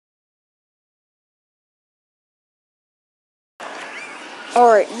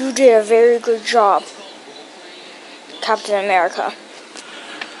Alright, you did a very good job, Captain America.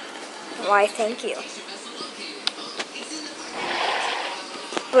 Why, thank you.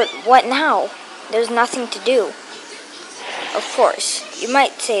 But what now? There's nothing to do. Of course, you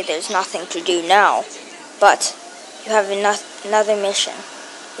might say there's nothing to do now, but you have another mission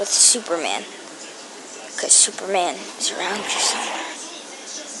with Superman. Because Superman is around you somewhere.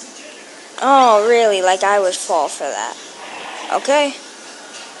 Oh, really? Like I would fall for that. Okay.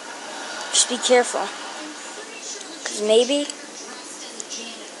 Just be careful. Because maybe he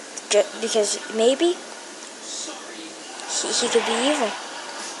could be evil.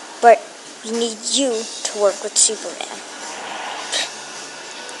 But we need you to work with Superman.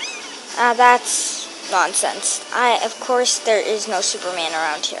 That's nonsense. Of course, there is no Superman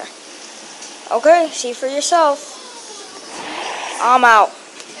around here. Okay, see for yourself. I'm out.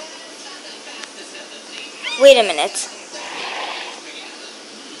 Wait a minute.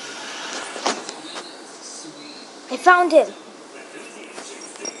 I found him.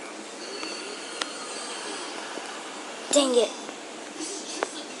 Dang it.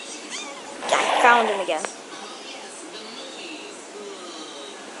 I found him again.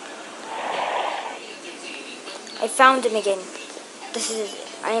 I found him again.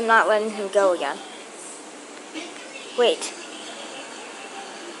 I am not letting him go again. Wait.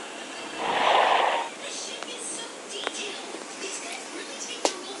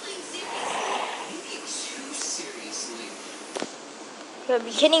 You gotta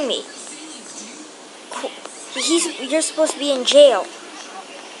be kidding me. You're supposed to be in jail.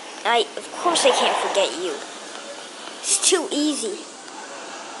 Of course I can't forget you. It's too easy.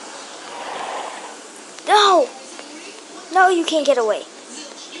 No! No, you can't get away.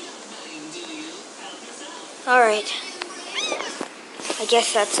 Alright. I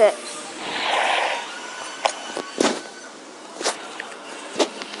guess that's it.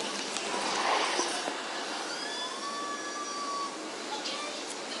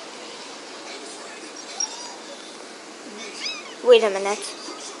 Wait a minute.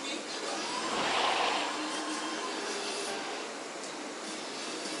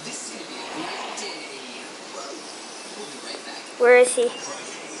 Where is he?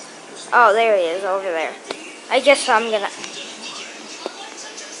 Oh, there he is, over there. I guess I'm gonna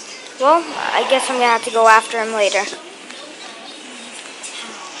have to go after him later.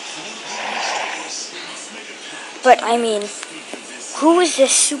 But, I mean, who is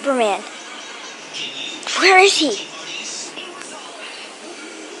this Superman? Where is he?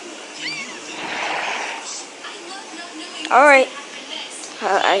 Alright.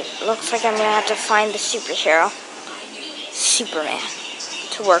 Looks like I'm gonna have to find the superhero, Superman,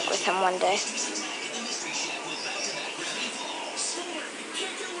 to work with him one day.